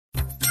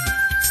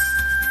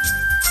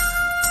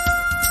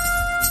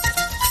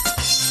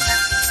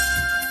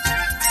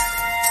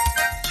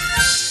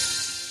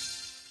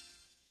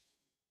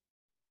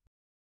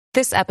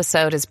This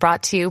episode is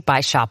brought to you by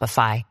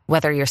Shopify.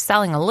 Whether you're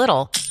selling a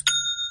little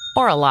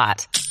or a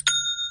lot,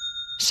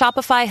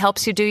 Shopify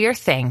helps you do your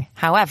thing,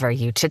 however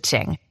you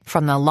cha-ching.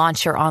 From the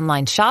launch your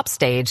online shop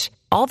stage,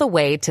 all the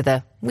way to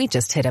the we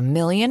just hit 1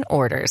 million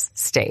orders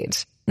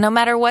stage. No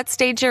matter what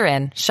stage you're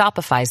in,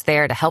 Shopify's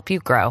there to help you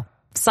grow.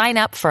 Sign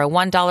up for a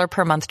 $1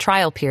 per month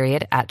trial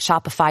period at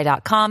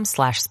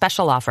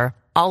shopify.com/special offer,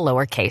 all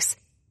lowercase.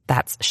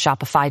 That's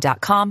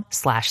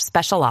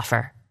shopify.com/special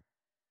offer.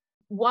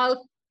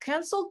 While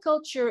cancel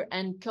culture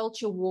and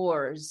culture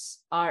wars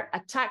are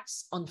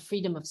attacks on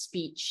freedom of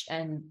speech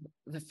and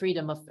the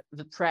freedom of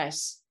the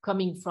press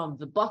coming from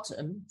the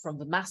bottom, from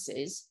the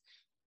masses,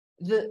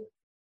 the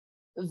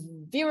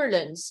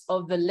virulence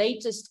of the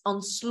latest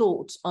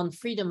onslaught on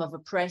freedom of the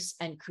press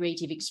and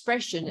creative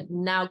expression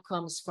now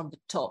comes from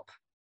the top.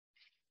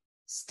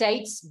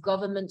 States,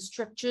 government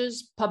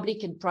structures,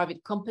 public and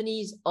private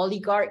companies,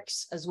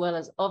 oligarchs, as well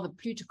as other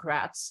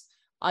plutocrats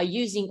are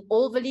using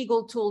all the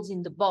legal tools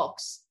in the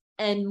box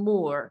and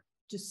more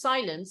to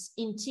silence,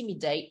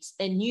 intimidate,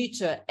 and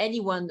neuter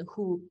anyone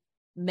who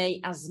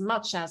may as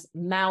much as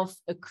mouth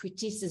a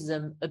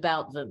criticism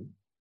about them,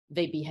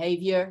 their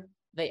behavior,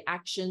 their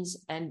actions,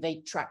 and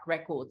their track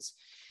records.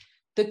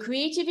 The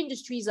creative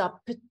industries are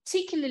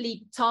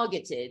particularly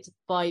targeted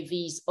by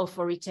these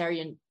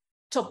authoritarian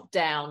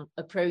top-down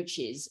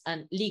approaches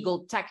and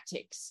legal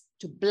tactics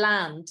to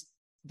bland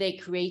their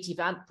creative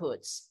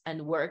outputs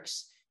and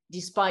works,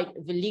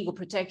 despite the legal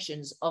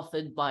protections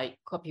offered by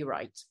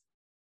copyright.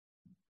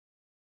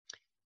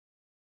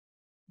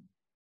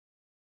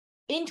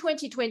 In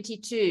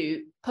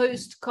 2022,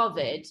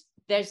 post-COVID,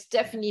 there's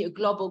definitely a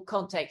global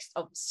context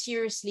of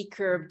seriously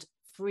curbed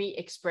free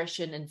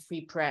expression and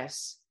free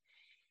press.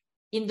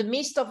 In the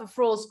midst of a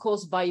froze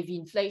caused by the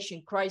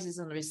inflation crisis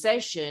and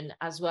recession,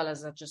 as well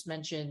as I just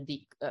mentioned,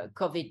 the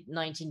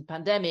COVID-19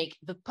 pandemic,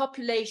 the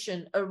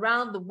population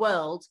around the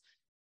world,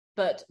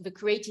 but the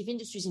creative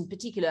industries in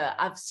particular,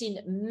 have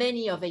seen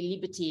many of their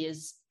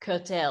liberties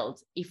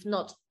curtailed, if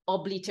not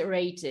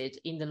obliterated,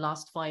 in the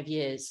last 5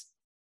 years.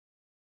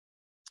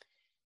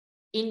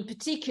 In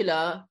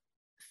particular,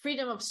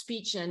 freedom of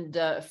speech and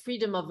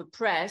freedom of the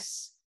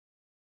press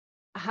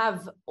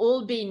have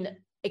all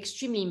been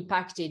extremely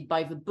impacted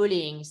by the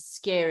bullying,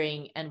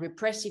 scaring, and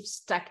repressive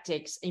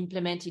tactics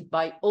implemented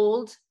by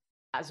old,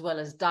 as well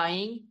as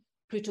dying,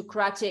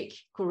 plutocratic,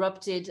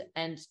 corrupted,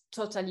 and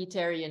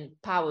totalitarian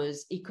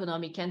powers,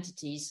 economic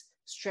entities,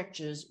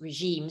 structures,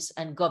 regimes,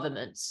 and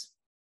governments.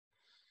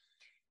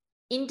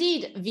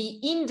 Indeed, the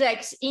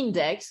Index,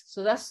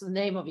 so that's the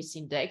name of this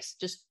index,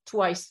 just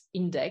twice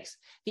index.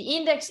 The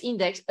Index,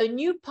 a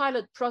new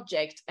pilot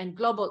project and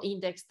global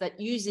index that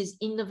uses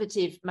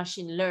innovative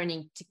machine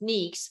learning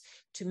techniques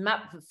to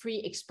map the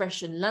free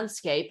expression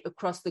landscape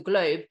across the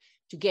globe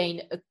to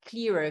gain a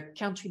clearer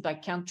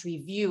country-by-country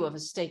view of a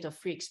state of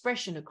free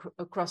expression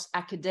across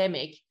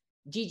academic,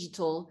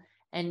 digital,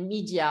 and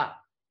media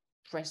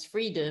press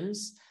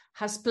freedoms,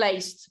 has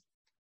placed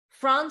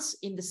France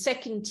in the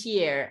second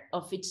tier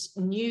of its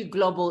new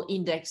global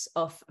index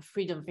of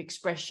freedom of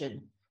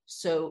expression.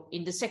 So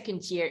in the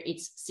second tier,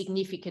 it's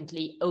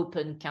significantly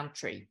open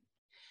country.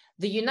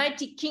 The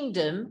United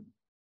Kingdom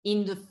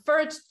in the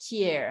third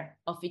tier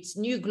of its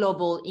new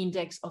global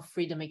index of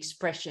freedom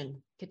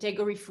expression,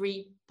 category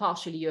 3,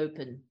 partially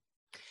open.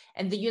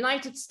 And the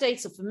United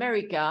States of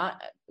America,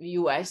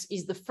 US,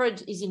 is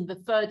in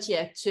the third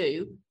tier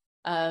too,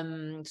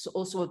 so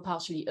also a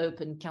partially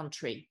open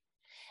country.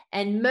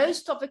 And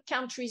most of the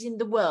countries in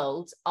the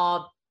world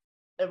are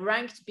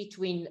ranked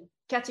between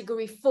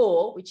category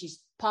 4, which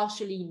is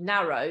partially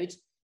narrowed,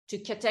 to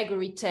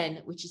category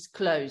 10, which is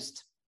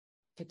closed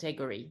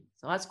category.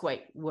 So that's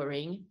quite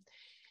worrying.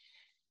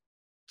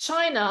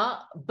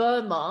 China,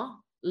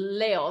 Burma,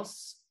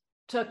 Laos,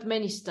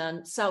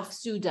 Turkmenistan, South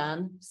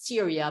Sudan,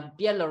 Syria,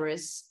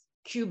 Belarus,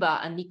 Cuba,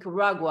 and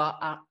Nicaragua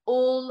are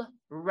all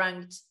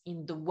ranked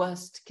in the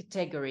worst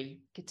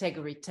category,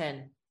 category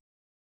 10.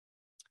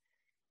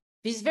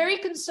 These very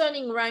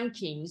concerning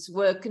rankings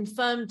were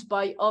confirmed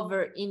by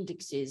other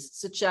indexes,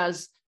 such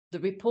as the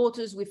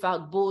Reporters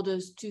Without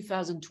Borders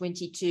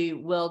 2022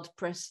 World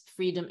Press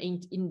Freedom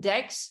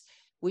Index,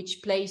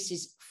 which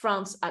places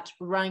France at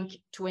rank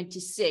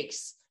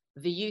 26,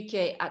 the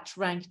UK at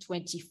rank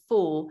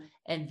 24,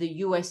 and the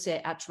USA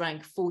at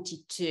rank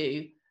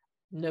 42,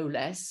 no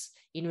less,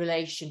 in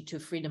relation to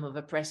freedom of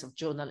the press of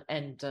journal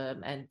and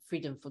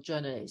freedom for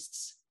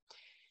journalists.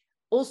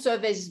 Also,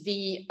 there's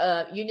the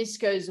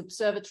UNESCO's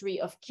Observatory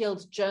of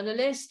Killed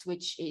Journalists,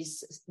 which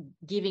is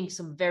giving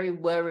some very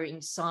worrying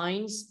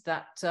signs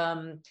that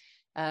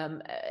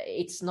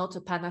it's not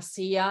a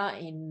panacea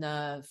in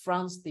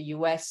France, the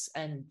US,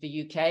 and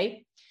the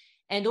UK.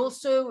 And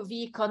also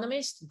the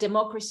Economist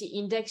Democracy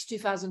Index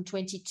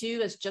 2022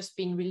 has just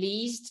been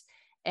released,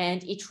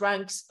 and it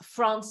ranks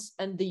France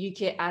and the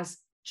UK as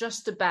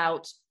just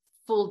about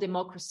full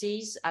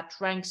democracies at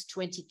ranks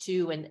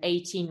 22 and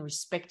 18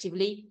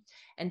 respectively,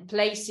 and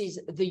places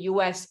the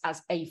US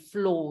as a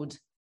flawed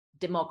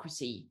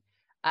democracy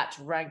at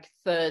rank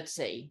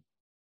 30.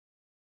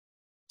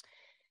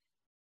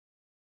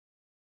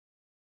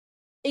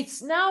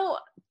 It's now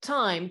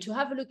time to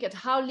have a look at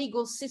how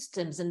legal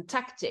systems and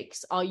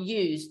tactics are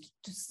used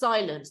to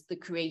silence the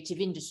creative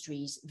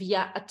industries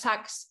via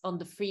attacks on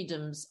the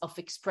freedoms of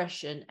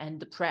expression and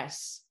the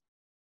press.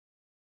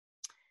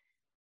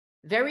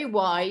 Very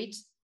wide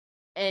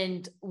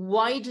and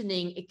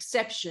widening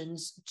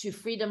exceptions to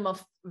freedom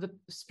of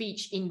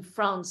speech in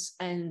France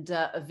and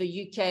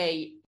the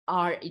UK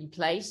are in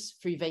place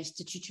through their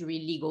statutory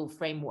legal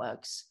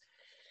frameworks.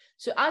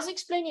 So as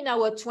explained in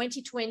our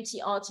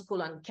 2020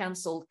 article on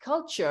cancel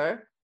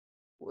culture,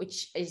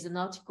 which is an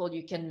article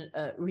you can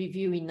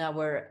review in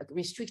our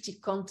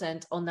restricted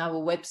content on our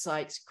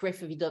websites,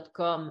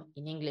 crefevie.com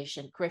in English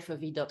and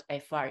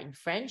crefevie.fr in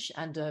French,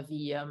 under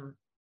the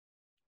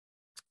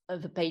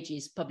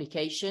page's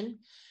publication.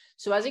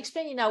 So as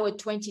explained in our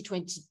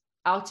 2020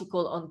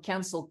 article on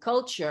cancel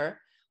culture,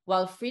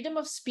 while freedom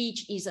of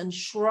speech is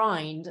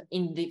enshrined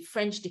in the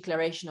French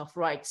Declaration of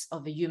Rights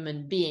of a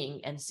Human Being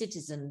and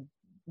Citizen,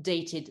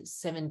 dated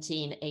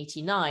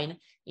 1789,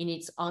 in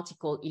its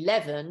Article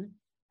 11,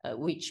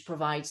 which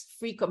provides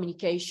free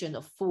communication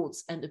of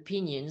thoughts and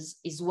opinions,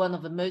 is one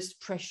of the most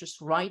precious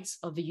rights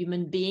of a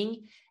human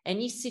being.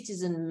 Any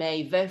citizen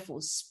may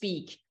therefore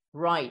speak,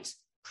 write,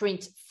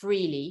 print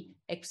freely,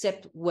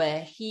 except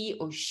where he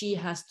or she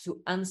has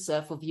to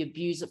answer for the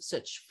abuse of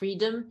such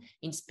freedom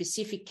in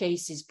specific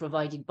cases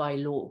provided by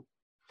law.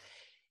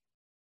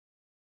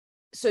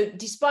 So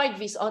despite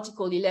this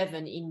Article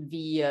 11 in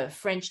the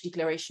French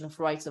Declaration of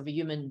Rights of a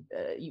Human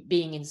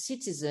Being and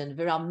Citizen,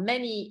 there are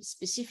many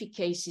specific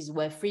cases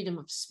where freedom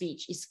of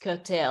speech is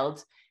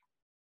curtailed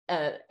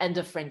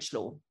under French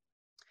law.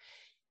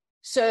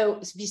 So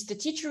the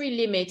statutory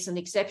limits and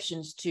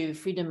exceptions to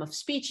freedom of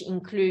speech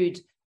include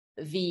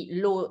the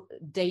law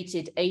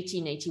dated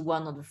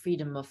 1881 on the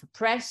freedom of the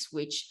press,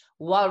 which,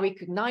 while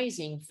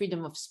recognizing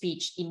freedom of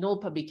speech in all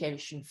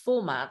publication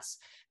formats,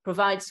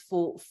 provides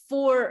for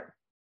four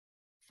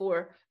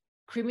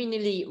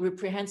criminally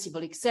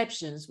reprehensible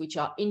exceptions, which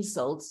are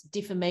insults,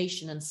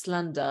 defamation, and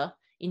slander,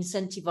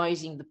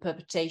 incentivizing the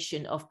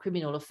perpetration of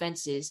criminal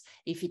offenses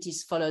if it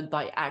is followed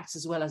by acts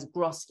as well as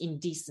gross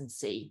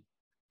indecency.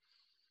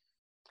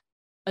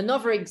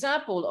 Another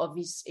example of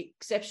this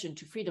exception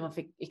to freedom of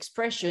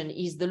expression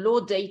is the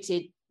law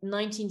dated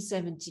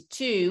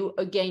 1972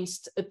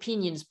 against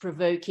opinions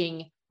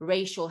provoking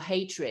racial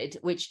hatred,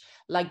 which,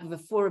 like the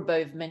four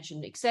above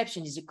mentioned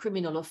exception, is a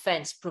criminal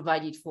offense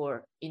provided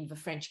for in the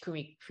French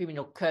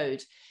criminal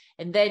code.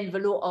 And then the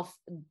law of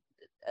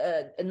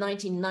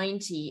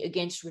 1990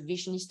 against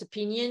revisionist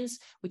opinions,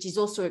 which is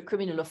also a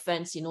criminal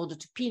offense in order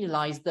to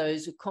penalize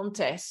those who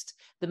contest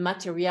the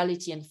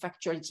materiality and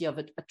factuality of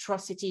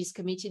atrocities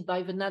committed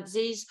by the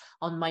Nazis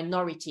on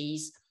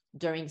minorities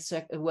during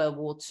World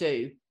War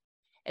II.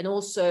 And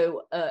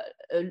also a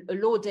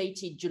law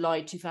dated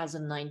July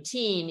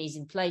 2019 is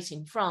in place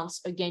in France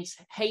against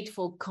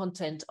hateful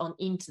content on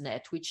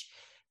internet, which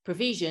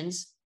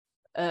provisions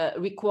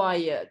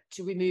require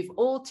to remove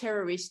all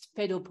terrorist,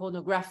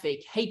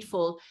 pedopornographic,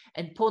 hateful,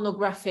 and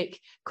pornographic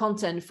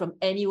content from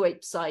any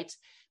website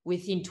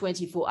within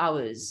 24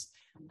 hours.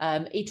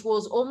 It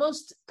was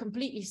almost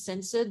completely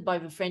censored by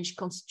the French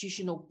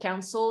Constitutional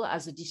Council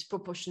as a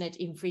disproportionate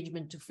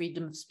infringement to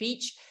freedom of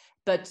speech,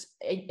 but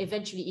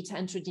eventually it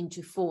entered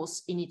into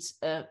force in its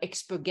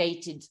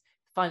expurgated,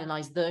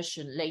 finalized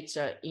version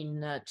later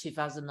in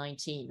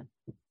 2019.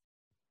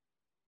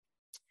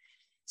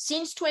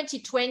 Since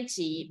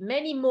 2020,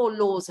 many more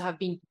laws have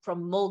been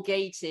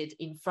promulgated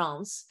in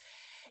France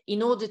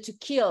in order to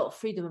kill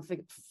freedom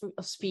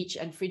of speech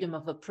and freedom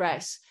of the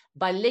press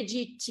by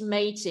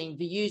legitimating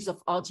the use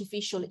of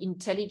artificial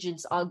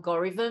intelligence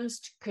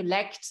algorithms to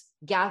collect,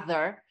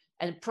 gather,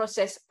 and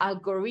process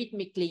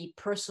algorithmically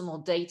personal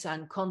data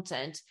and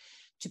content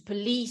to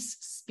police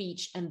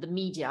speech and the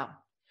media.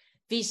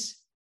 This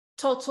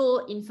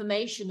total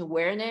information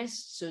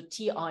awareness, so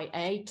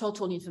TIA,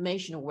 total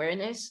information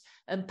awareness,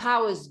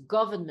 empowers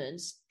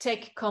governments,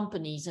 tech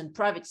companies, and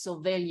private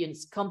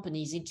surveillance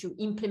companies into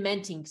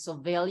implementing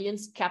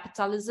surveillance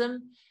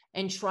capitalism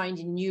enshrined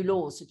in new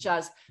laws, such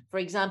as, for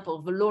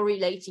example, the law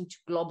relating to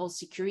global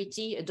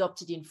security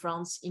adopted in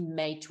France in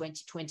May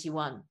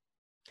 2021.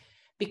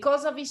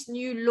 Because of this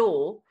new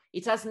law,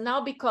 it has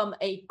now become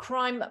a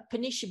crime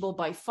punishable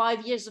by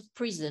 5 years of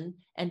prison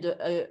and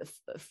a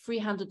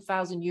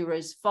 300,000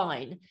 euros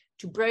fine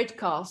to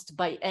broadcast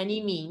by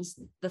any means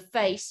the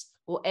face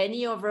or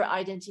any other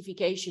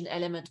identification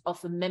element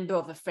of a member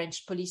of the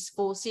French police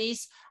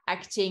forces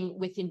acting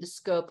within the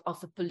scope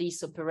of a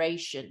police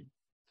operation.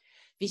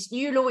 This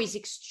new law is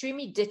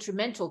extremely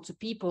detrimental to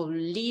people who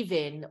live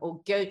in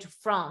or go to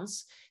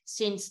France,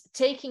 since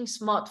taking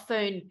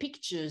smartphone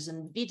pictures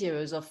and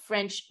videos of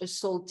French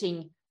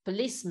assaulting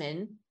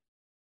policemen,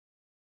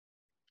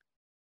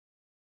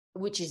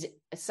 which is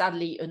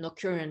sadly an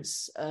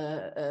occurrence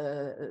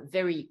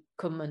very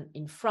common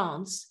in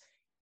France,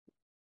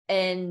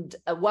 and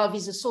while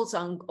these assaults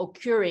are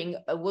occurring,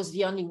 was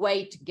the only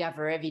way to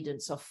gather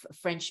evidence of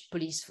French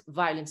police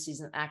violences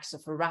and acts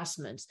of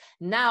harassment.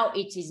 Now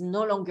it is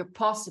no longer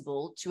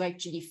possible to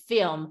actually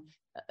film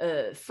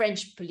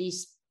French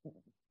police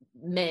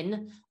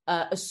men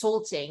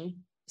assaulting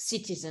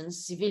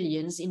citizens,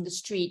 civilians in the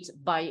street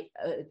by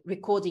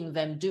recording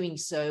them doing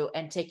so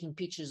and taking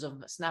pictures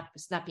of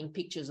snapping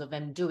pictures of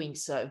them doing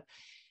so.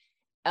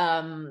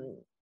 So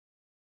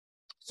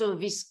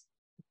this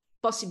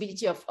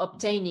possibility of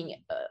obtaining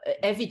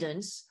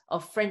evidence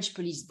of French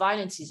police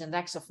violences and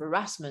acts of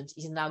harassment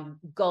is now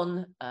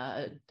gone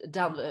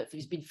down,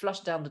 it's been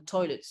flushed down the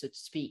toilet, so to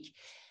speak.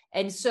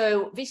 And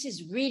so this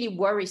is really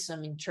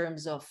worrisome in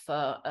terms of,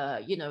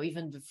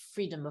 even the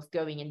freedom of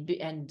going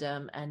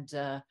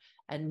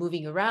and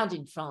moving around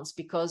in France,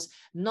 because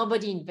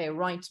nobody in their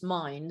right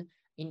mind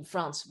in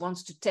France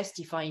wants to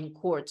testify in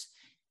court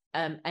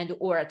and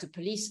or at a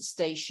police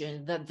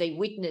station that they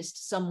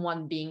witnessed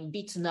someone being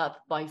beaten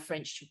up by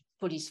French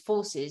police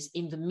forces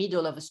in the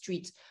middle of a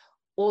street,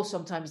 or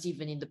sometimes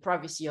even in the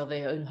privacy of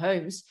their own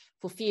homes,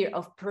 for fear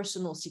of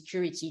personal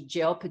security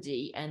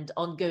jeopardy and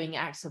ongoing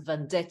acts of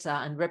vendetta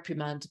and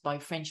reprimand by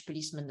French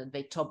policemen and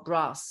their top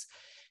brass.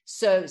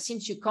 So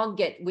since you can't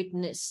get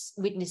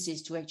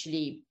witnesses to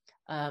actually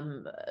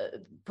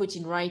put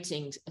in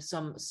writing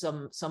some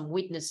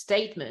witness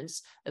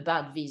statements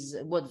about these,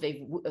 what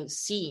they've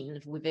seen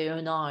with their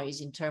own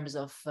eyes in terms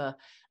of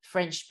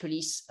French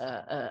police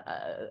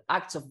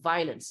acts of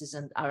violence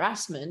and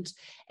harassment.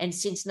 And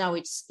since now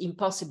it's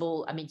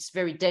impossible, I mean, it's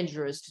very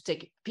dangerous to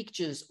take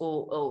pictures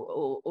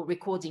or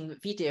recording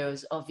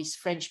videos of these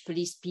French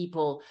police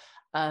people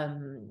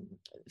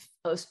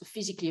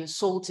physically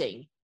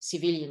assaulting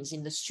civilians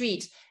in the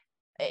street,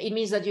 it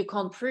means that you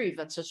can't prove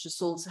that such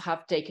assaults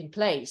have taken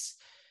place.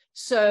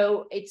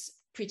 So it's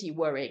pretty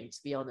worrying, to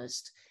be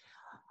honest.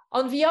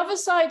 On the other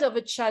side of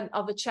a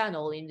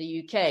channel in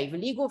the UK, the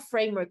legal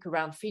framework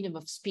around freedom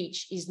of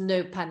speech is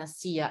no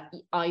panacea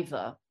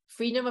either.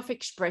 Freedom of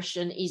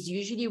expression is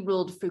usually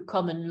ruled through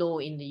common law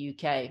in the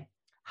UK.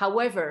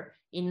 However,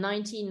 in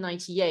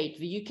 1998,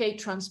 the UK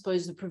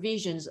transposed the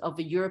provisions of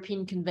the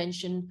European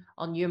Convention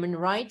on Human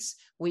Rights,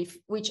 with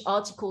which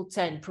Article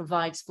 10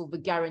 provides for the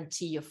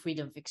guarantee of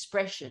freedom of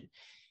expression,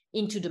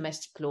 into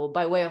domestic law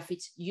by way of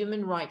its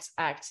Human Rights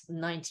Act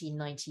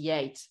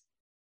 1998.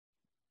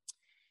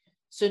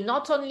 So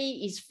not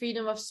only is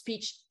freedom of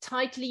speech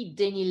tightly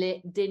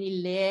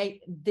delineated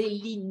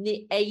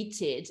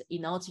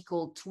in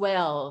Article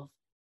 12,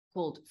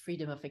 called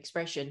Freedom of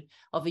Expression,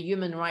 of the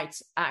Human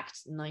Rights Act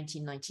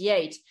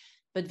 1998,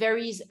 but there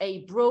is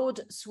a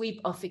broad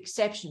sweep of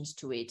exceptions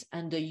to it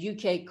under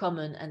UK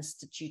common and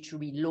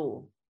statutory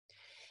law.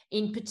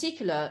 In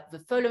particular, the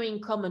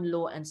following common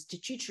law and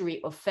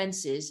statutory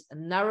offences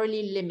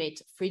narrowly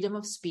limit freedom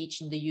of speech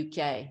in the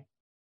UK.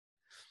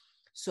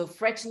 So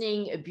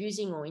threatening,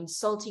 abusing or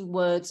insulting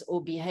words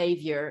or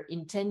behaviour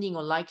intending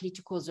or likely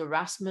to cause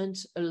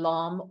harassment,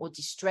 alarm or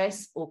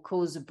distress or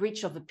cause a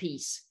breach of the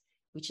peace,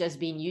 which has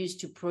been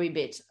used to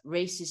prohibit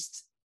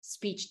racist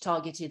speech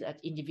targeted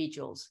at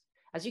individuals.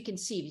 As you can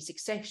see, this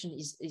exception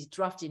is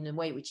drafted in a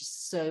way which is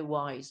so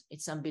wise,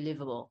 it's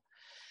unbelievable.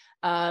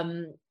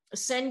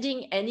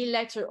 Sending any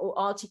letter or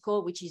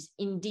article which is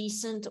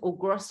indecent or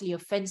grossly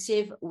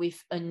offensive with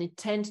an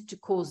intent to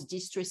cause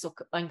distress or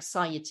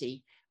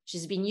anxiety, which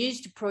has been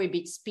used to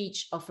prohibit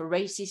speech of a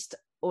racist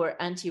or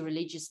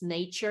anti-religious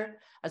nature,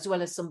 as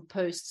well as some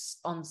posts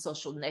on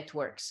social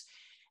networks.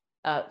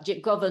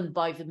 Governed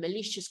by the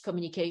Malicious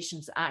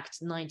Communications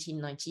Act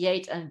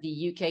 1998 and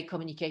the UK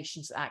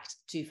Communications Act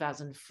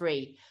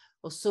 2003.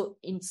 Also,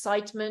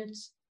 incitement,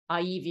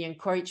 i.e. the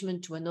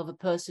encouragement to another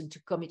person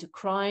to commit a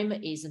crime,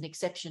 is an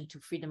exception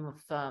to freedom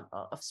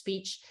of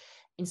speech.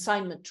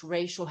 Incitement to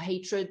racial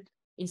hatred,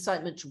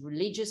 incitement to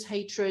religious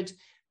hatred,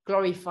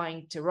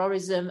 glorifying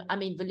terrorism. I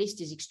mean, the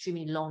list is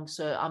extremely long,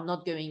 so I'm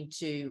not going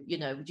to,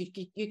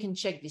 you can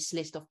check this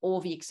list of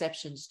all the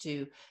exceptions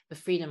to the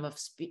freedom of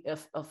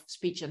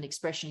speech and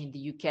expression in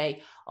the UK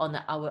on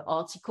our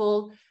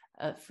article,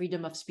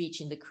 Freedom of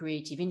Speech in the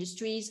Creative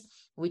Industries,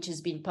 which has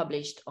been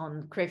published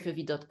on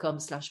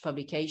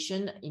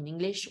crefevie.com/publication in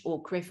English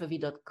or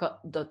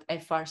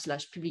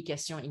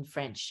crefevie.fr/publication in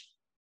French.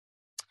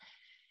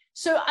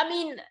 So, I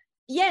mean,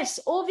 yes,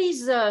 all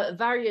these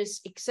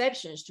various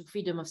exceptions to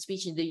freedom of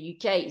speech in the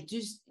UK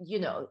do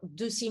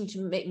seem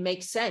to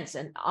make sense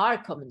and are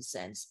common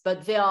sense,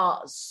 but they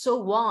are so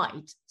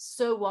wide,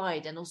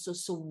 and also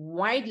so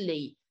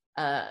widely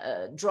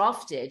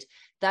drafted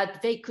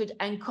that they could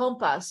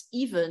encompass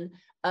even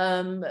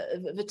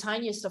the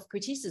tiniest of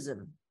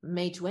criticism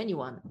made to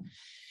anyone.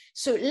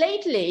 So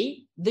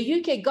lately, the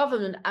UK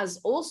government has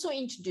also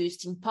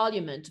introduced in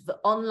Parliament the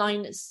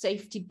Online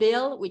Safety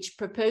Bill, which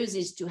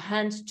proposes to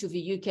hand to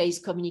the UK's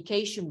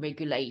communication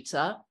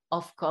regulator,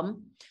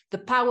 Ofcom, the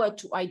power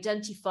to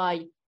identify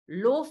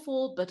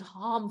lawful but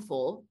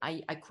harmful,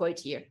 I quote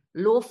here,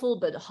 lawful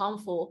but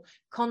harmful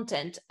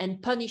content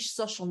and punish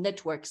social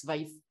networks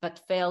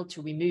that fail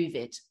to remove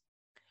it.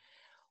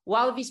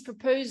 While these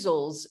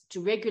proposals to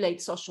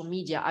regulate social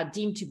media are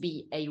deemed to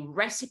be a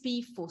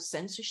recipe for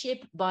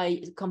censorship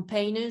by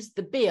campaigners,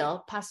 the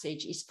bill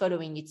passage is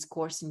following its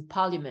course in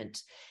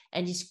Parliament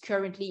and is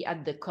currently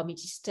at the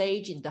committee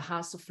stage in the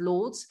House of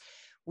Lords,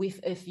 with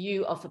a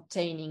view of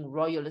obtaining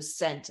royal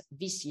assent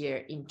this year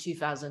in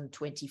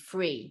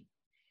 2023.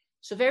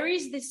 So there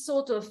is this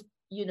sort of,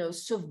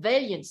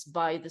 surveillance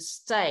by the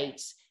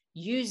state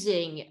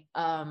using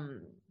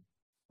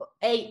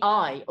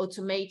AI,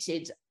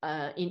 automated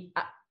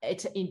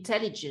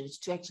intelligence,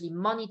 to actually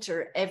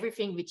monitor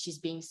everything which is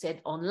being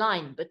said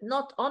online, but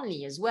not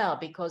only as well,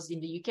 because in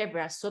the UK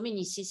there are so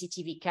many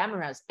CCTV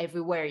cameras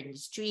everywhere, in the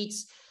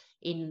streets,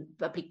 in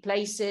public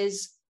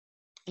places,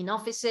 in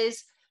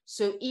offices.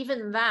 So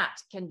even that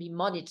can be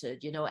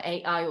monitored,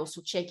 AI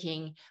also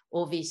checking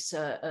all this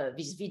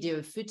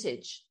video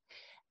footage.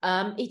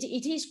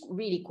 It is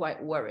really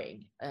quite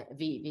worrying. I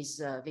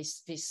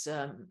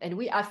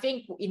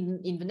think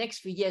in the next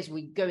few years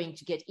we're going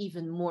to get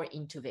even more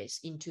into this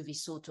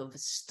sort of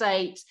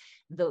state,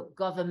 the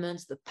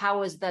governments, the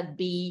powers that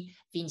be,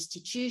 the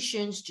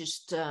institutions,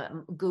 just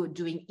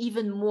doing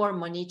even more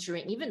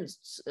monitoring, even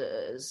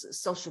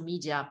social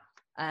media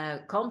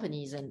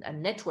companies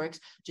and networks,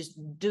 just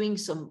doing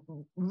some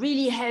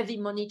really heavy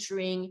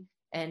monitoring.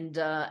 And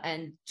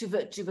to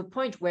the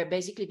point where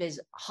basically there's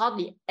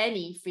hardly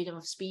any freedom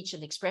of speech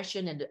and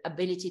expression and the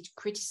ability to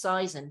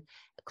criticize, and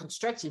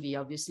constructively,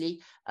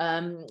 obviously,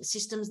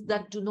 systems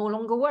that do no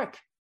longer work.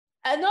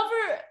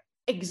 Another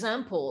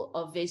example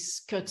of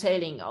this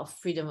curtailing of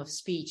freedom of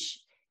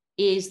speech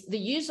is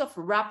the use of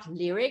rap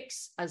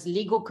lyrics as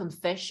legal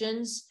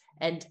confessions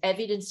and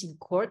evidence in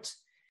court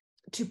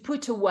to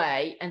put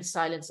away and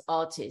silence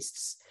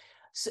artists.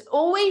 So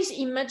always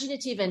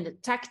imaginative and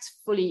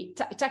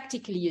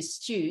tactically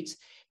astute,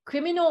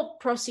 criminal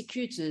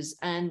prosecutors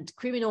and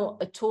criminal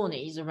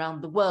attorneys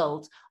around the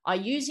world are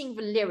using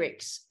the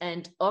lyrics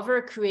and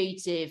other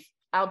creative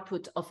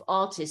output of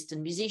artists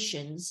and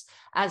musicians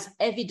as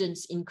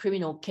evidence in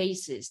criminal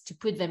cases to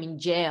put them in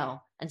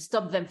jail and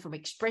stop them from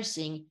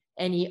expressing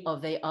any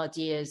of their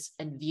ideas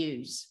and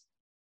views.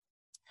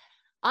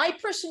 I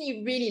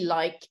personally really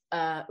like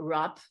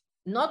rap.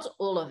 Not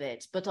all of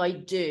it, but I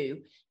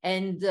do.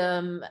 And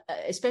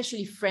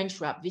especially French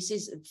rap.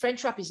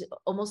 French rap is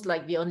almost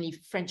like the only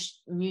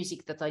French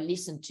music that I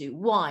listen to.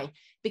 Why?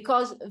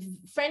 Because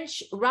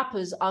French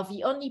rappers are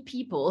the only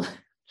people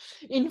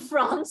in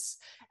France,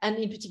 and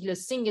in particular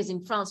singers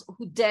in France,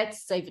 who dare to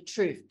say the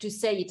truth, to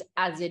say it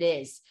as it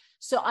is.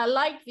 So I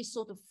like this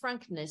sort of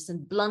frankness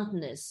and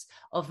bluntness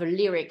of the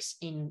lyrics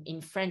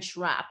in French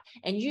rap.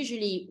 And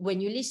usually when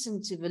you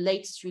listen to the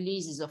latest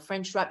releases of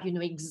French rap, you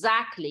know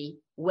exactly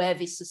where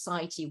this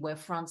society, where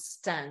France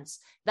stands.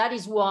 That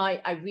is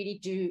why I really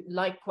do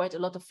like quite a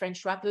lot of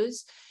French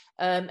rappers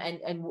and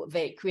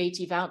their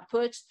creative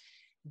output.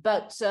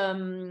 But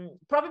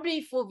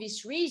probably for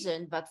this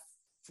reason, that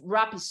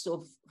rap is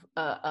so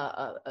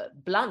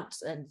blunt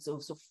and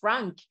so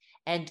frank,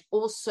 and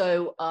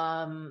also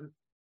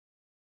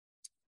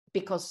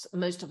because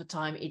most of the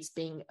time it's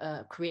being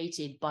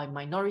created by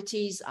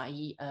minorities,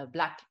 i.e.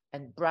 Black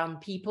and brown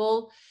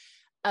people.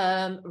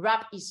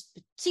 Rap is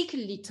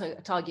particularly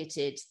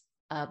targeted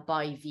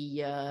by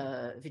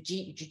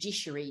the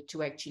judiciary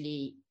to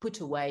actually put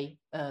away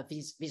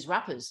these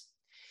rappers.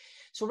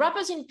 So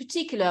rappers in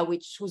particular,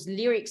 whose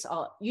lyrics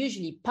are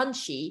usually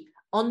punchy,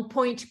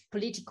 on-point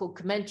political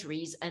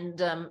commentaries,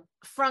 and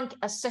frank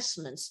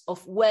assessments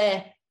of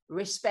where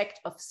respect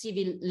of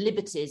civil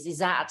liberties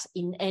is at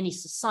in any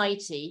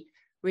society.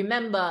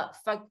 Remember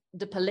Fuck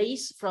the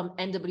Police from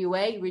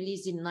NWA,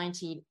 released in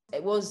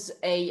it was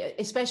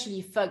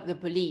especially Fuck the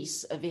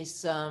Police, this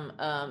song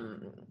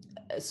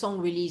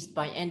released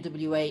by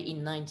NWA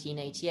in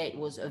 1988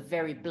 was a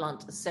very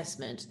blunt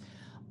assessment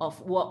of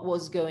what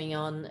was going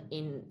on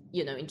in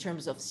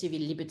terms of civil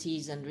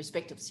liberties and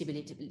respect of civil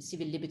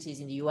liberties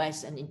in the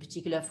US, and in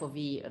particular for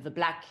the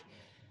black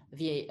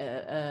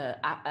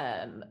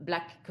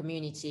Black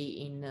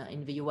community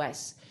in the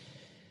US.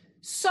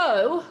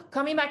 So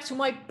coming back to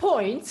my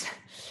point,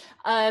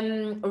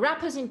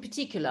 rappers in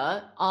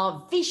particular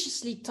are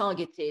viciously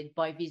targeted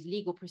by these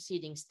legal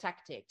proceedings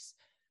tactics.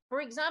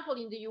 For example,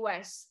 in the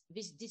US,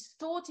 this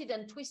distorted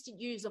and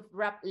twisted use of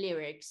rap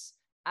lyrics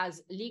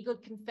as legal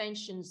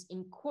confessions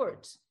in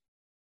court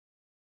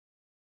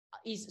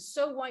is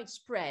so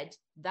widespread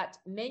that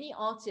many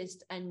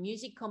artists and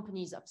music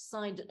companies have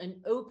signed an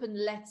open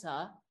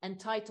letter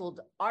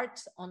entitled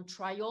Art on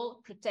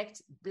Trial,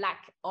 Protect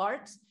Black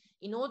Art,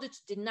 in order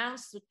to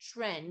denounce the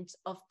trend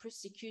of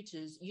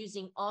prosecutors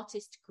using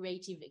artist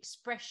creative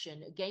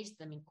expression against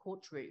them in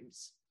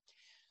courtrooms.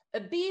 A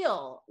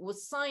bill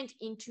was signed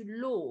into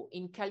law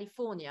in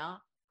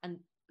California and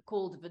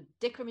called the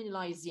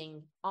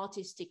Decriminalizing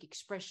Artistic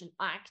Expression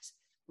Act,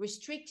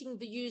 restricting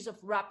the use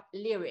of rap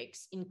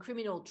lyrics in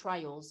criminal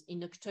trials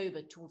in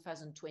October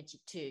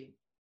 2022.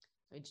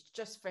 It's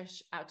just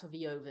fresh out of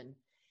the oven.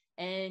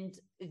 And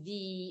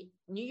the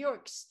New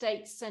York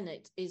State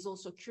Senate is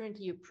also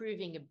currently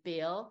approving a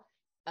bill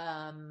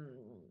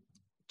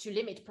to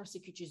limit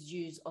prosecutors'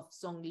 use of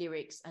song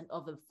lyrics and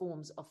other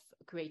forms of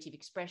creative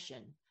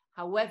expression.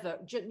 However,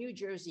 New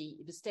Jersey,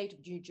 the state of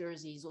New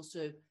Jersey is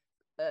also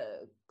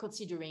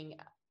considering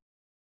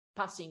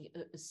passing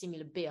a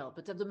similar bill.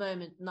 But at the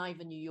moment,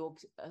 neither New York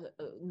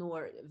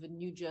nor the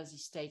New Jersey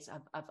states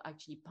have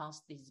actually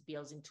passed these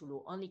bills into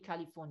law. Only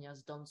California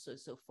has done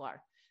so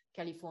far.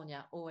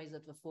 California always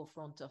at the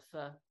forefront of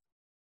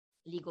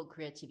legal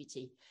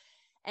creativity.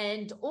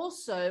 And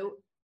also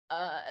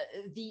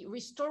the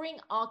Restoring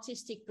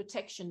Artistic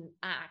Protection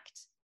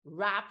Act,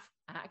 RAP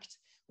Act,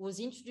 was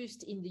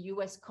introduced in the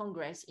US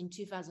Congress in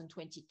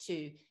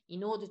 2022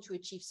 in order to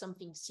achieve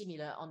something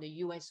similar on a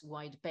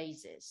US-wide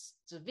basis.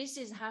 So this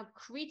is how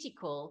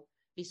critical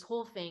this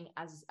whole thing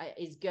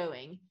is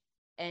going,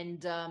 and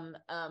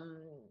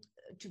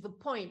to the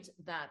point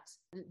that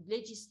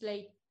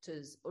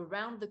legislators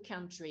around the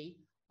country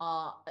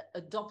are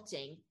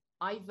adopting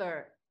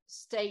either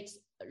state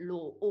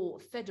law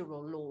or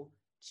federal law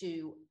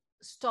to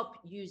stop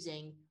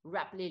using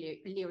rap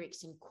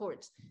lyrics in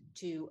court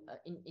to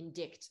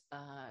indict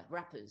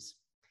rappers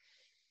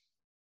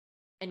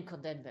and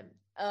condemn them.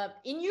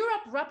 In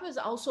Europe, rappers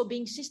are also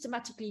being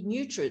systematically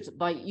neutered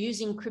by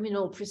using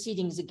criminal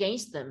proceedings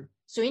against them.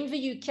 So in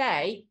the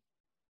UK,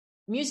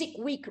 Music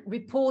Week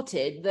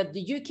reported that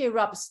the UK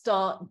rap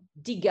star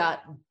Digga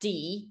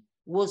D,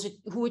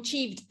 who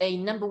achieved a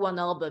 #1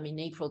 album in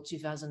April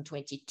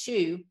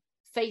 2022,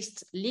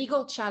 faced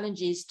legal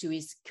challenges to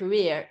his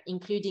career,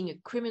 including a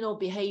criminal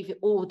behavior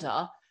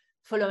order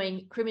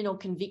following criminal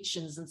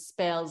convictions and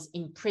spells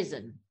in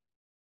prison.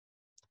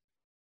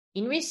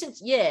 In recent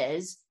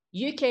years,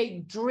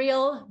 UK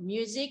drill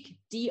music,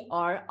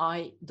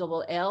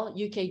 DRILL,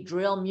 UK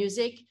drill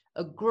music,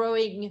 a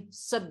growing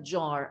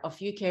subgenre of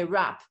UK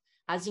rap,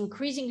 has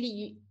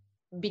increasingly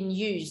been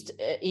used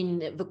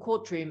in the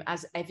courtroom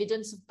as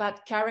evidence of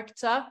bad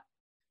character,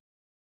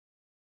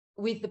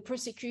 with the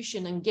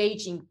prosecution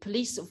engaging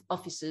police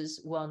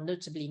officers, who are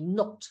notably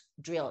not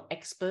drill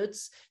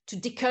experts, to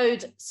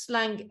decode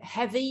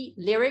slang-heavy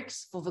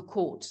lyrics for the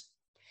court.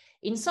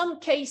 In some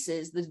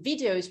cases, the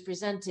videos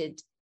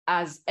presented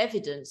as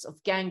evidence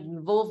of gang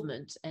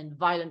involvement and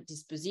violent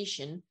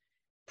disposition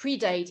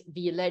predate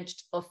the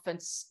alleged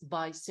offense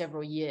by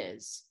several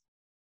years.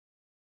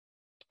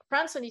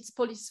 France and its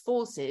police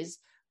forces,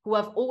 who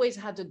have always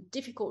had a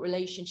difficult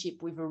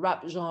relationship with the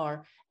rap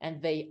genre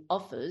and their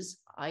authors,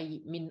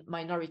 i.e.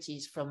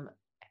 minorities from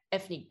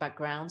ethnic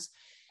backgrounds.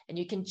 And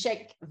you can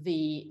check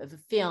the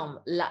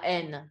film La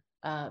Haine,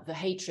 the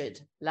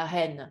hatred, La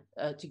Haine,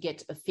 to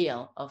get a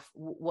feel of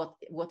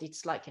what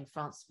it's like in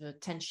France, the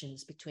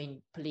tensions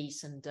between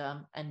police and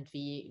the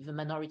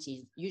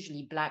minorities,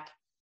 usually black,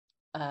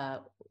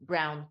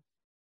 brown,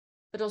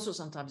 but also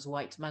sometimes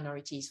white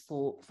minorities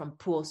from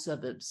poor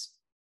suburbs.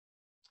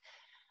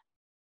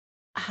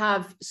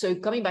 So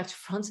coming back to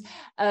France,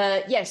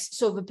 yes,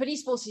 so the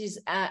police forces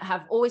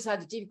have always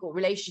had a difficult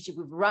relationship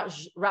with rap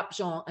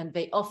genre and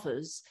their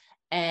authors,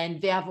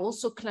 and they have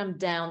also clamped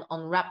down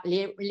on rap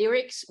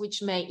lyrics,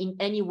 which may in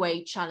any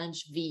way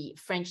challenge the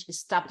French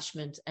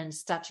establishment and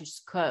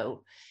status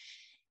quo.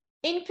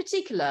 In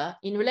particular,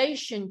 in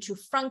relation to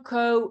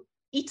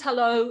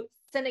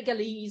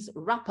Franco-Italo-Senegalese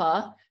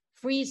rapper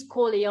Freeze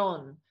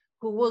Corleone,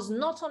 who was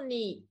not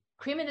only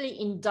criminally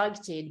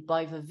indicted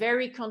by the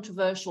very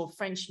controversial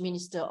French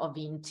Minister of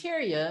the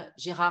Interior,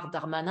 Gérard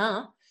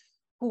Darmanin,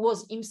 who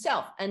was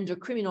himself under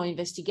criminal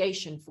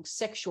investigation for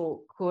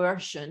sexual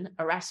coercion,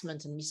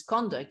 harassment, and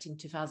misconduct in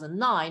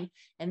 2009,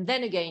 and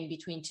then again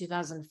between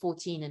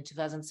 2014 and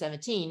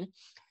 2017.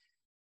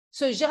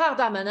 So Gérard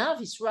Darmanin,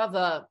 this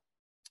rather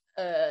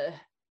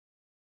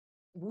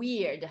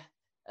weird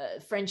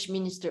French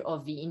Minister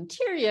of the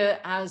Interior,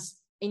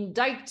 has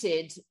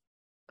indicted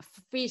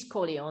Freeze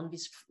Corleone,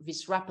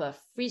 this rapper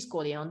Freeze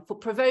Corleone, for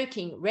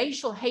provoking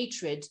racial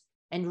hatred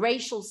and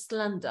racial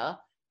slander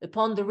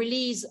upon the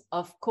release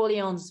of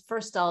Corleone's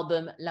first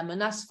album, La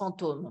Menace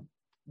Fantôme,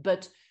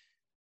 but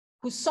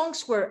whose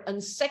songs were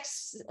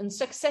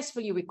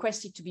unsuccessfully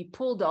requested to be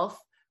pulled off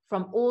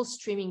from all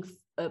streaming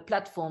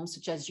platforms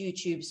such as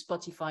YouTube,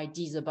 Spotify,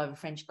 Deezer by the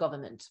French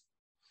government.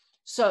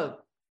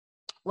 So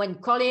when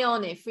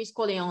Freeze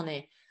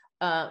Corleone,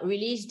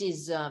 released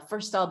his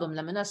first album,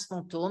 La Menace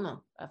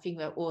Fantôme, I think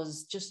that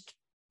was just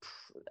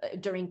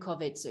during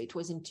COVID, so it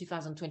was in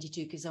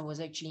 2022, because I was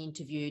actually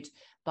interviewed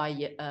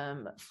by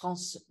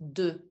France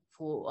 2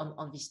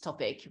 on this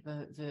topic,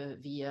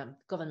 the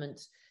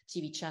government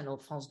TV channel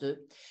France 2.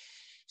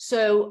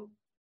 So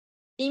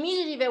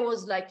immediately there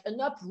was like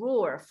an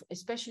uproar,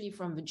 especially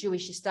from the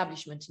Jewish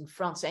establishment in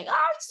France, saying,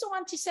 it's so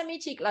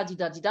anti-Semitic,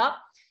 la-di-da-di-da.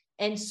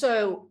 And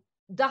so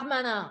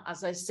Darmanin,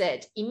 as I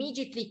said,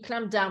 immediately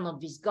clamped down on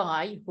this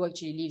guy who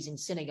actually lives in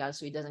Senegal,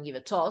 so he doesn't give a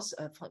toss,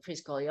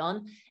 Freeze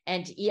Corleone,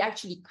 and he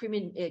actually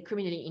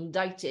criminally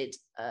indicted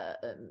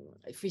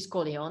Freeze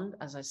Corleone,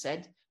 as I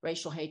said,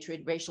 racial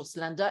hatred, racial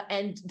slander,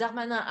 and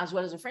Darmanin, as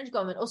well as the French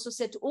government, also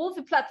said to all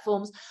the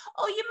platforms,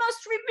 you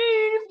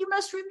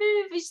must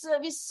remove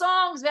these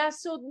songs, they're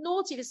so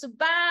naughty, they're so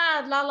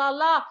bad, la la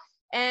la,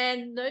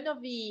 and none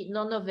of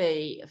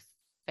the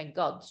thank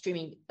God,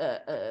 streaming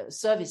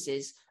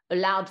services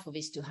allowed for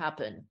this to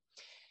happen.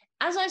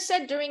 As I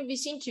said during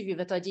this interview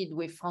that I did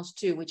with France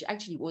 2, which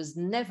actually was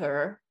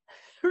never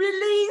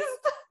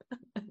released,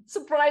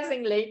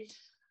 surprisingly.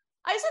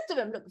 I said to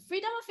them, look,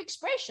 freedom of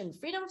expression,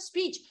 freedom of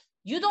speech.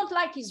 You don't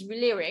like his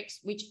lyrics,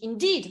 which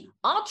indeed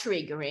are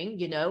triggering.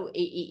 You know,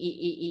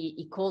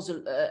 he calls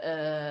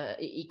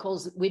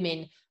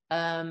women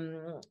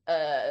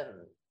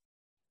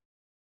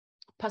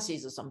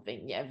pussies or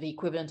something. Yeah, the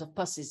equivalent of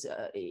pussies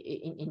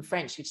in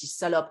French, which is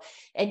salope.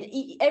 And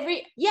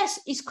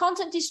his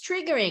content is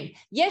triggering.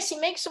 Yes, he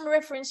makes some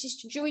references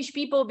to Jewish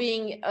people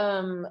being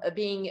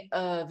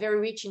very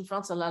rich in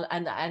France,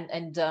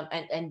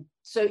 and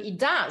so he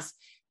does.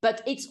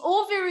 But it's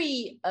all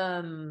very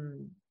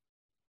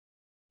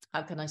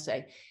how can I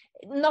say?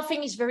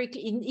 Nothing is very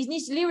in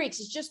his lyrics.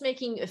 He's just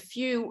making a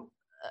few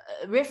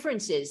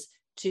references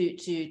to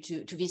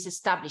this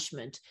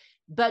establishment,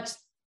 but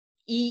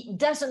he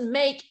doesn't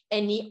make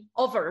any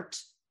overt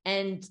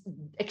and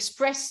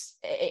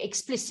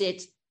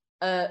explicit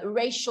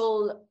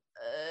racial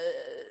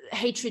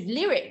hatred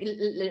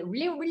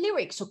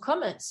lyrics or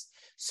comments.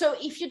 So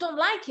if you don't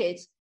like it,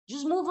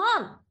 just move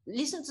on,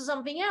 listen to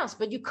something else.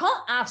 But you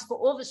can't ask for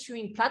all the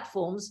streaming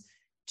platforms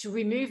to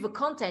remove the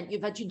content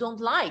that you don't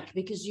like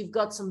because you've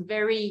got some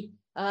very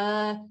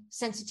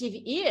sensitive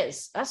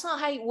ears. That's not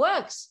how it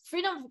works.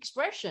 Freedom of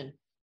expression.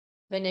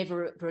 They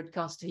never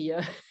broadcast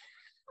here.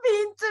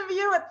 The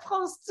interview at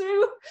France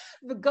 2,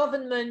 the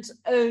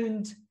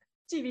government-owned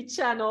TV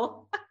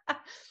channel.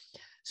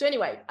 So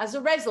anyway, as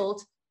a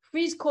result,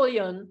 Freeze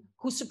Corleone,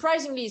 who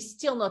surprisingly is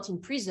still not in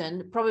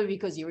prison, probably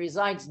because he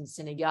resides in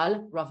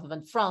Senegal rather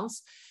than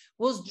France,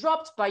 was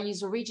dropped by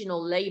his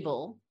original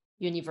label,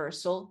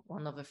 Universal,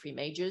 one of the three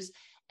majors,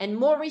 and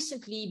more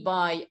recently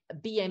by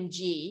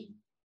BMG,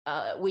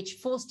 which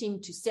forced him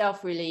to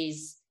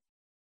self-release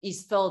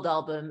his third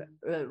album,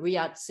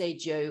 Riyad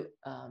Sejo,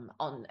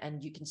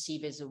 and you can see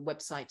there's a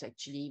website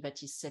actually that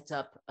he set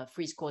up,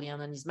 Freeze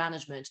Corleone and his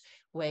management,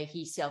 where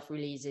he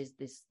self-releases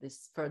this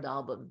third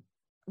album.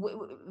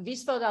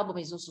 This third album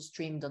is also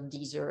streamed on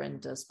Deezer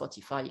and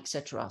Spotify,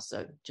 etc.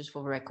 So just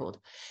for the record.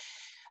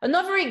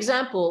 Another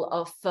example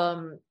of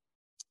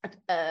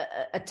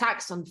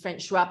attacks on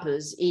French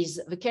rappers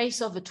is the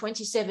case of a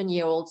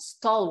 27-year-old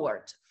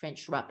stalwart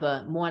French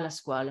rapper, Moi La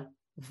Squale,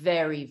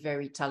 very,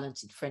 very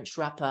talented French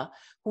rapper,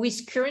 who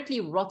is currently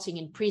rotting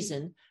in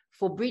prison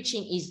for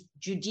breaching his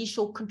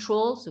judicial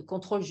control, the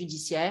contrôle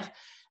judiciaire,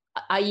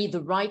 i.e.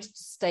 the right to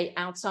stay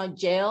outside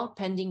jail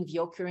pending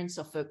the occurrence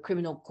of a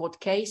criminal court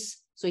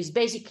case. So he's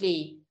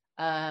basically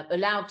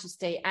allowed to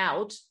stay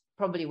out,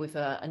 probably with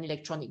an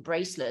electronic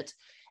bracelet,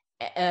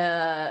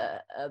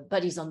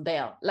 but he's on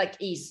bail. Like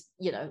he's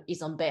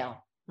on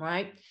bail,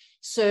 right?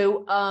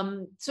 So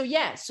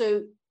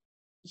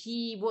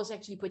he was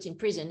actually put in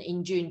prison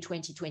in June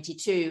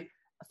 2022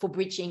 for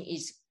breaching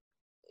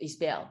his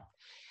bail.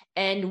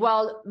 And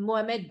while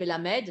Mohamed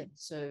Belhamed,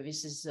 so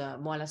this is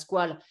Moi La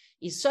Squale,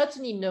 is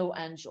certainly no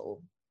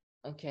angel,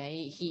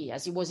 okay, he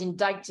was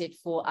indicted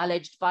for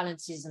alleged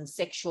violences and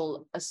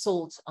sexual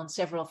assault on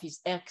several of his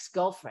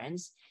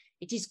ex-girlfriends,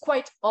 it is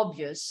quite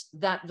obvious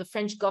that the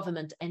French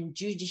government and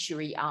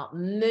judiciary are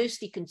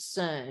mostly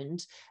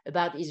concerned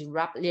about his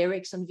rap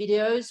lyrics and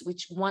videos,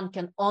 which one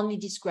can only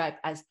describe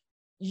as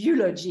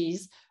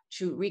eulogies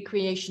to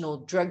recreational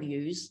drug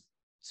use.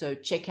 So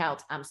check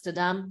out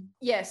Amsterdam.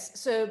 Yes,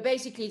 so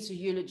basically it's a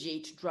eulogy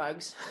to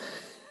drugs.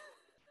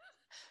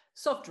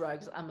 Soft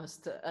drugs, I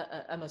must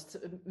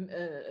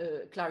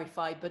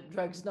clarify, but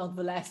drugs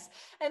nonetheless.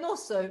 And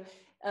also,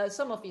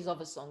 some of his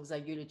other songs are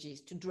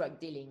eulogies to drug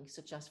dealing,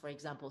 such as, for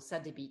example, Ça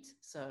débite.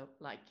 So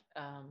like,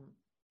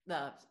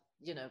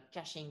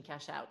 cash in,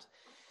 cash out.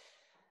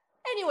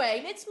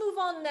 Anyway, let's move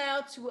on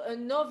now to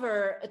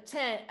another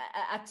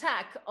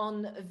attack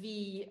on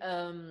the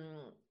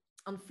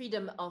on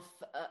freedom of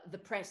the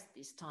press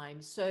this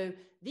time. So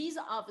these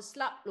are the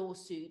SLAPP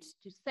lawsuits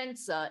to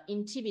censor,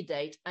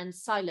 intimidate, and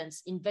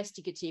silence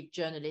investigative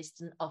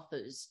journalists and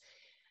authors.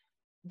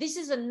 This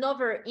is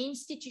another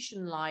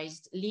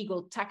institutionalized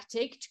legal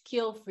tactic to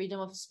kill freedom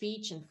of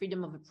speech and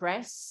freedom of the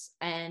press.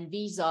 And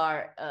these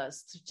are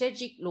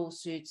strategic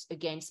lawsuits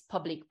against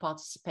public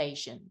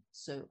participation.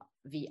 So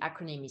the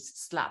acronym is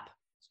SLAPP,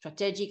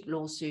 Strategic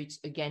Lawsuits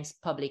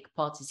Against Public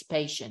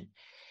Participation.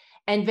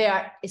 And they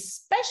are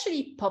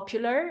especially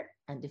popular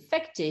and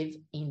effective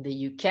in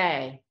the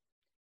UK.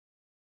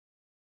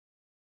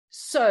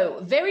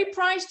 So very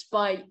prized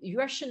by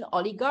Russian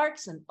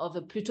oligarchs and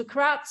other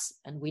plutocrats,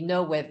 and we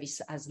know where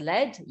this has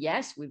led,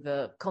 yes, with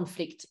a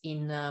conflict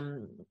in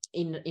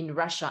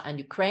Russia and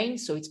Ukraine.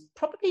 So it's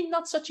probably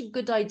not such a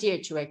good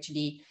idea to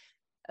actually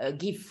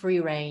give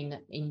free rein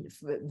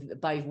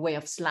by way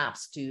of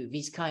SLAPPs to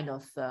this kind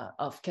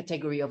of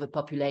category of a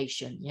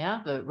population,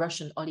 yeah, the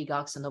Russian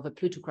oligarchs and other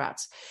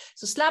plutocrats.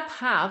 So SLAPP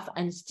have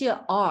and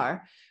still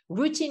are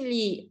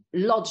routinely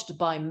lodged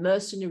by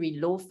mercenary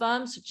law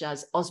firms such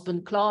as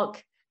Osborne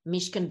Clarke,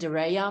 Mishkin de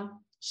Reya,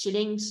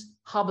 Schillings,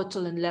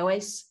 Harbertol and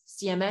Lewis,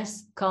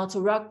 CMS,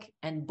 Carter Ruck,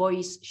 and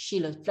Boyce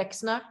Schiller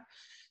Flexner,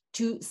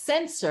 to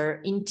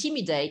censor,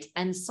 intimidate,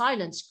 and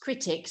silence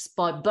critics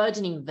by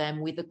burdening them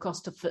with the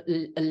cost of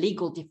a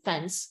legal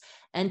defense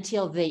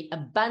until they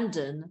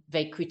abandon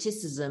their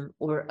criticism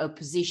or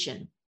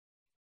opposition.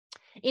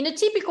 In a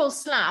typical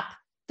SLAPP,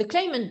 the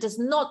claimant does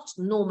not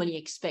normally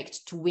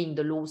expect to win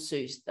the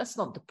lawsuit. That's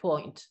not the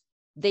point.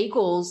 Their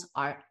goals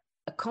are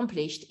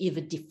accomplished if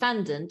a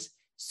defendant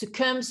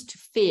succumbs to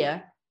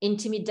fear,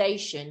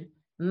 intimidation,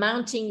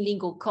 mounting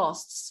legal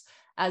costs,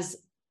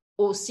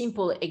 or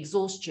simple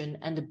exhaustion,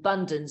 and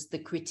abandons the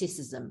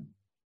criticism.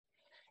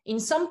 In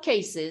some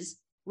cases,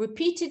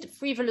 repeated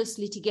frivolous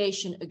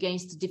litigation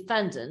against the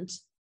defendant,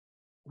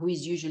 who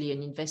is usually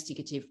an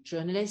investigative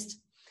journalist,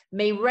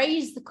 may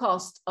raise the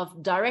cost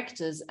of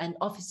directors' and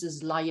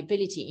officers'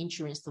 liability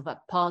insurance to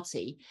that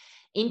party,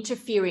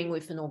 interfering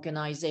with an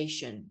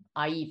organization,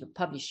 i.e. the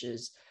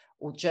publishers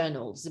or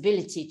journal's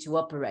ability to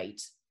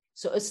operate.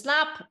 So a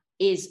SLAPP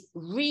is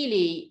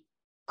really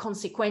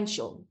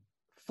consequential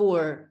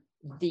for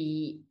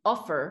the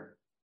offer,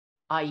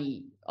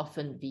 i.e.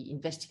 often the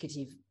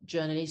investigative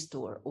journalist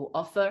or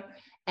author,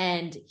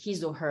 and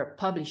his or her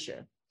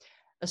publisher.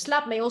 A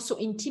SLAPP may also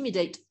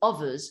intimidate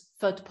others,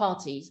 third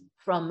parties,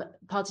 from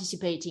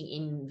participating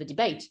in the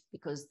debate,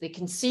 because they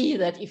can see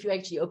that if you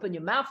actually open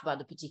your mouth about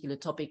a particular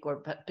topic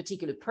or a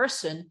particular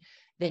person,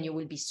 then you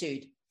will be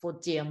sued for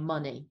dear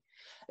money.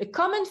 A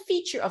common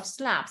feature of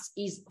SLAPPs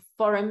is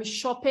forum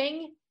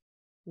shopping,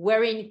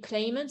 wherein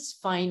claimants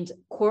find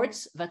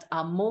courts that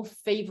are more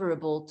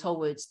favorable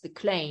towards the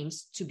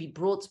claims to be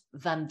brought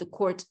than the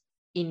court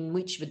in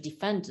which the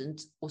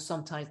defendant, or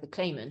sometimes the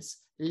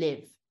claimants,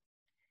 live.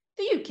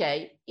 The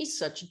UK is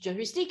such a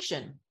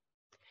jurisdiction.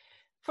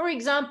 For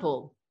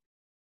example,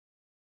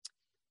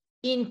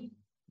 in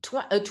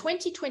a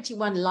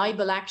 2021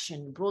 libel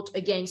action brought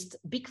against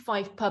Big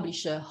Five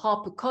publisher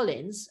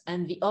HarperCollins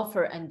and the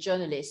author and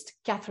journalist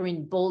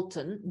Catherine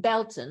Belton,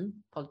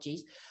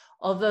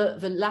 of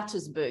the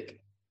latter's book,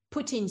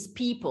 Putin's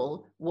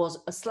People, was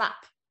a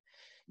SLAPP.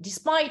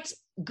 Despite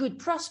good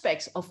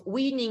prospects of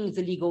winning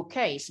the legal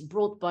case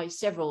brought by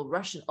several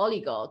Russian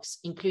oligarchs,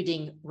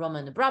 including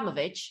Roman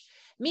Abramovich,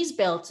 Ms.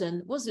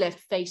 Belton was left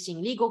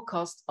facing legal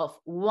costs of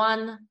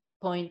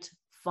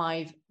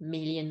 £1.5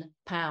 million.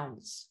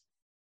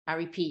 I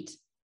repeat,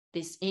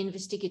 this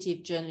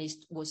investigative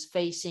journalist was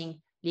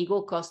facing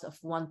legal costs of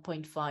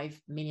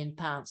 £1.5 million.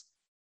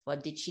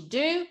 What did she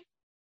do?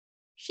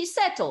 She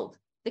settled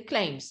the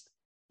claims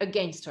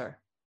against her,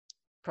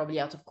 probably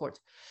out of court.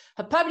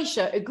 Her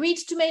publisher agreed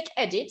to make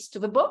edits to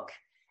the book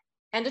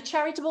and a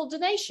charitable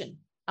donation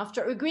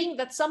after agreeing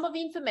that some of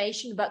the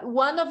information about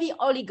one of the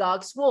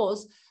oligarchs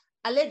was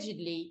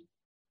allegedly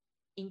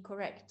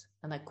incorrect.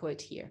 And I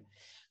quote here.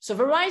 So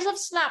the rise of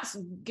SLAPPs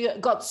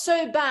got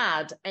so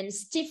bad and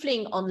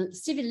stifling on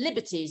civil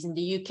liberties in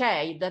the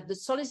UK that the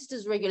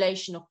Solicitors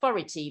Regulation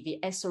Authority, the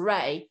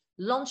SRA,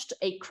 launched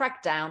a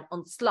crackdown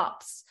on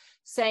SLAPPs,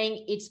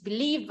 saying it's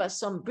believed that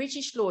some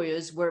British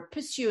lawyers were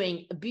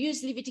pursuing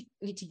abuse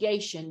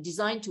litigation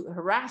designed to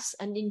harass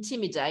and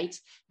intimidate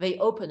their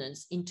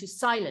opponents into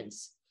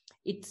silence.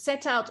 It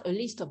set out a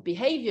list of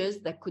behaviors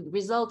that could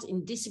result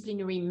in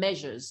disciplinary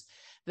measures.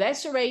 The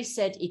SRA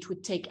said it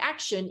would take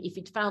action if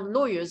it found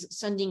lawyers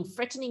sending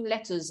threatening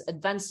letters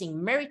advancing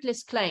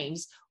meritless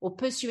claims or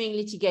pursuing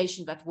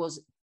litigation that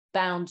was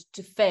bound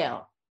to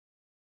fail.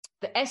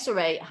 The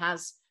SRA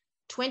has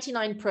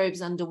 29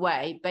 probes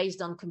underway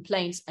based on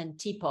complaints and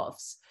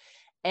tip-offs,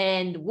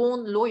 and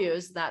warned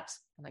lawyers that,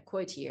 and I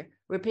quote here,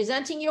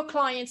 representing your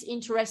client's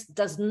interest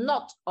does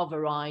not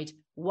override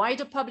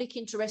wider public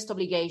interest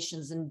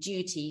obligations and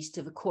duties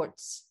to the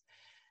courts.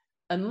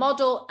 A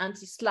model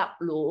anti-SLAPP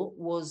law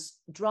was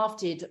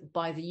drafted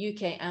by the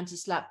UK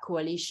Anti-SLAPP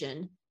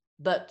Coalition,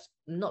 but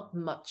not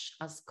much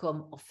has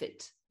come of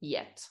it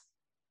yet.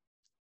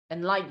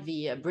 And like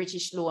the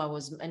British law I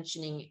was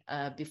mentioning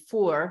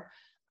before,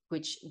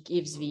 which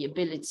gives the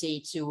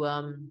ability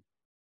to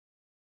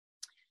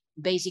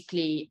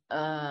basically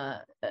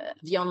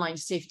the online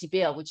safety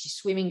bill, which is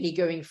swimmingly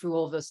going through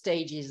all the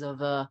stages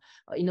of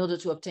in order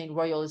to obtain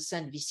royal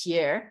assent this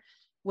year.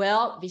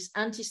 Well, this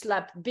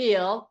anti-SLAPP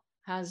bill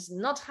has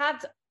not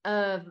had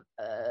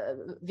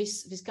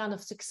this kind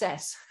of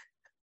success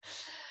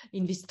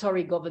in this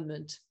Tory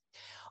government.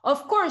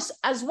 Of course,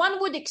 as one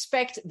would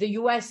expect, the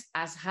US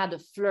has had a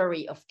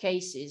flurry of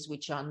cases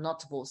which are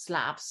notable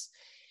SLAPPs.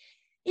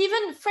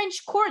 Even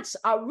French courts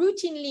are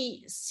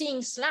routinely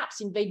seeing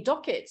SLAPPs in their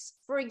dockets.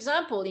 For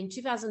example, in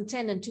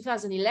 2010 and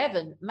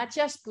 2011,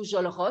 Mathias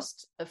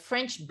Pujol-Rost, a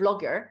French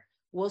blogger,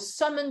 was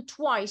summoned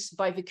twice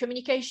by the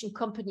communication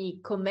company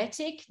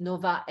Cometic,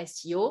 Nova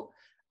SEO,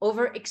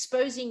 over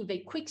exposing the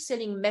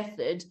quick-selling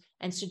method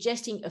and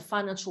suggesting a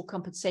financial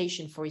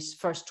compensation for his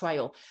first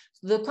trial.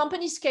 The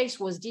company's case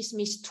was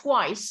dismissed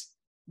twice,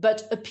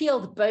 but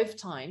appealed both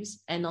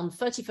times. And on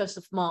 31st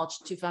of March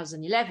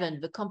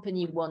 2011, the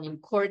company won in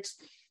court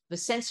the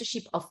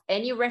censorship of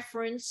any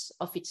reference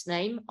of its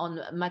name on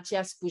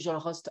Mathias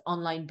Pujol-Rost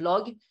online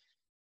blog,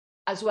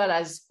 as well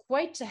as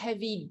quite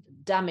heavy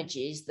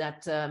damages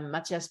that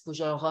Mathias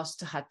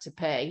Pujol-Rost had to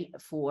pay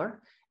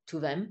for to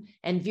them,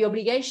 and the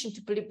obligation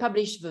to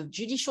publish the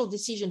judicial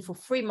decision for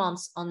 3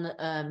 months on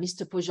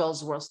Mr.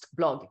 Pujol's Rost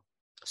blog.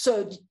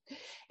 So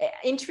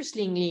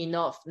interestingly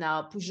enough,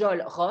 now Pujol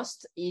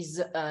Rost is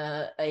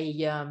a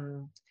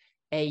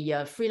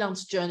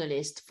freelance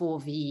journalist for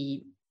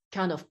the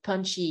kind of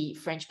punchy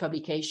French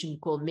publication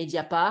called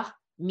Mediapart.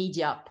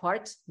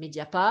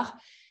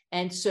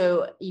 And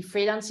so he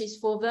freelances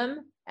for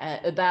them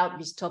about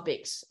these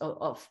topics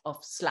of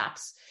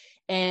slaps.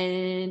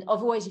 And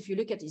otherwise, if you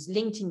look at his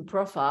LinkedIn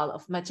profile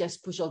of Matthias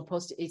Pujol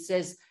post, it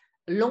says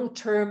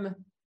long-term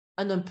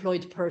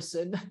unemployed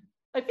person.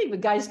 I think the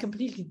guy is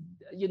completely,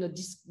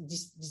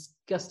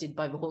 disgusted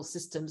by the whole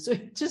system. So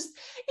he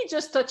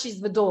just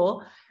touches the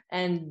door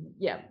and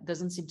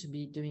doesn't seem to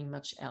be doing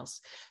much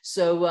else.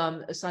 So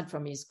aside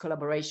from his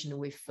collaboration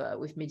with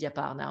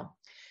Mediapart now.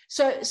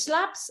 So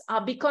slaps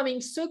are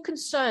becoming so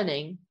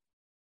concerning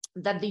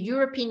that the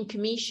European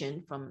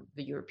Commission from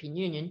the European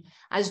Union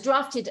has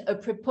drafted a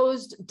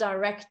proposed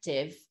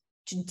directive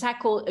to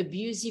tackle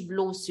abusive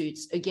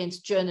lawsuits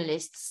against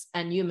journalists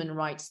and human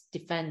rights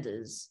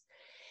defenders.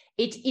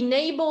 It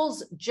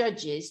enables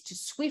judges to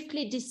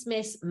swiftly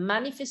dismiss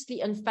manifestly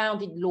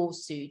unfounded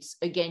lawsuits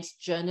against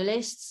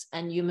journalists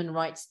and human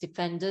rights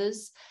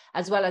defenders,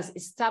 as well as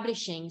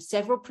establishing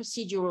several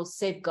procedural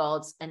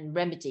safeguards and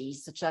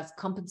remedies, such as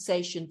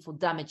compensation for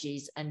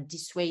damages and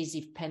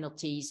dissuasive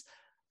penalties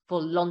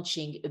for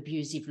launching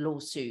abusive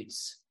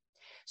lawsuits.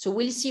 So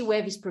we'll see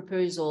where this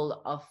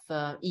proposal of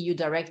EU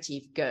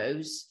directive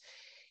goes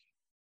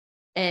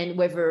and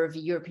whether the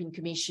European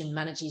Commission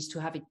manages to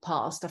have it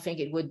passed. I think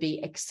it would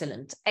be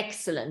excellent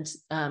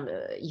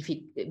if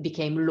it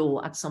became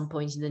law at some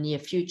point in the near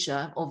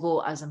future,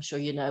 although, as I'm sure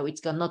you know,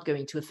 it's not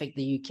going to affect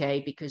the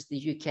UK because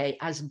the UK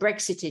has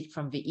Brexited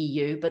from the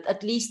EU, but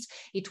at least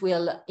it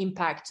will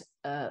impact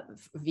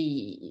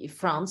the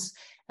France,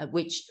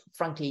 which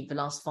frankly, the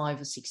last 5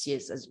 or 6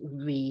 years has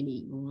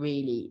really,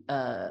 really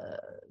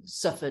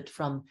suffered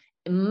from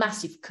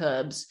massive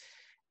curbs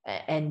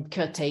and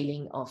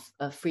curtailing of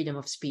freedom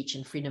of speech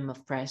and freedom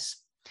of press.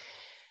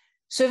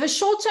 So the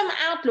short-term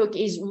outlook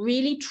is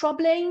really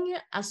troubling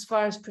as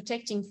far as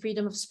protecting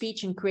freedom of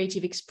speech and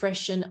creative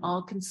expression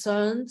are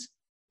concerned.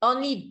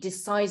 Only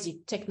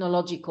decisive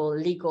technological,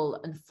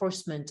 legal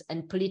enforcement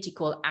and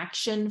political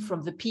action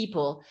from the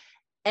people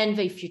and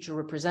their future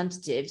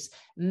representatives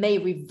may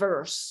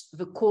reverse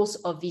the course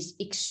of these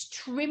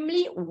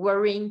extremely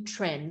worrying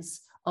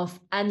trends of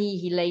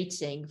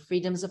annihilating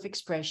freedoms of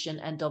expression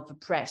and of the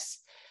press,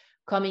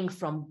 coming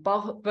from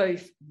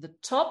both the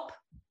top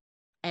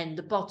and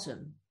the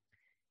bottom.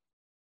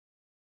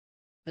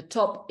 The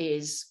top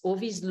is all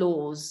these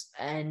laws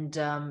and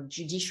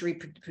judiciary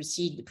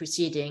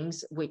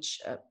proceedings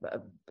which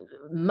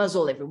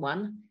muzzle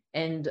everyone.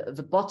 And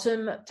the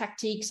bottom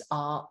tactics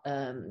are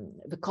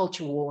the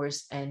culture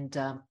wars and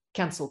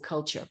cancel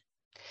culture.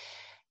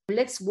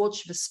 Let's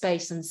watch the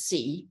space and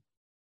see.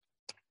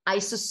 I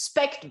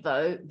suspect,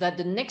 though, that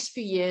the next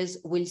few years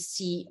will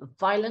see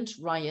violent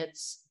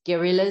riots,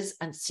 guerrillas,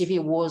 and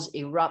civil wars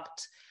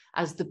erupt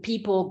as the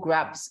people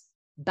grabs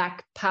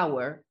back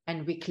power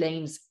and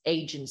reclaims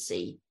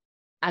agency,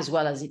 as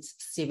well as its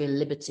civil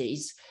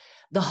liberties,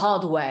 the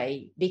hard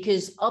way,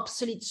 because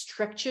obsolete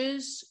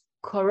structures,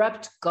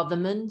 corrupt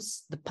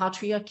governments, the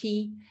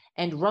patriarchy,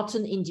 and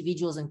rotten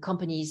individuals and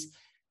companies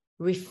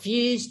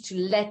refuse to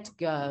let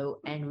go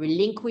and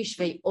relinquish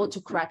their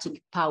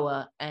autocratic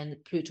power and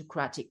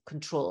plutocratic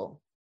control.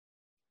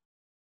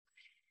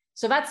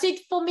 So that's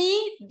it for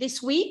me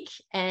this week,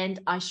 and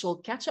I shall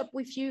catch up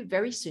with you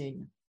very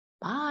soon.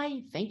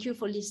 Bye. Thank you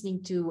for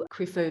listening to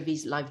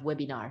Crifovi's live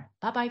webinar.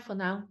 Bye-bye for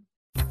now.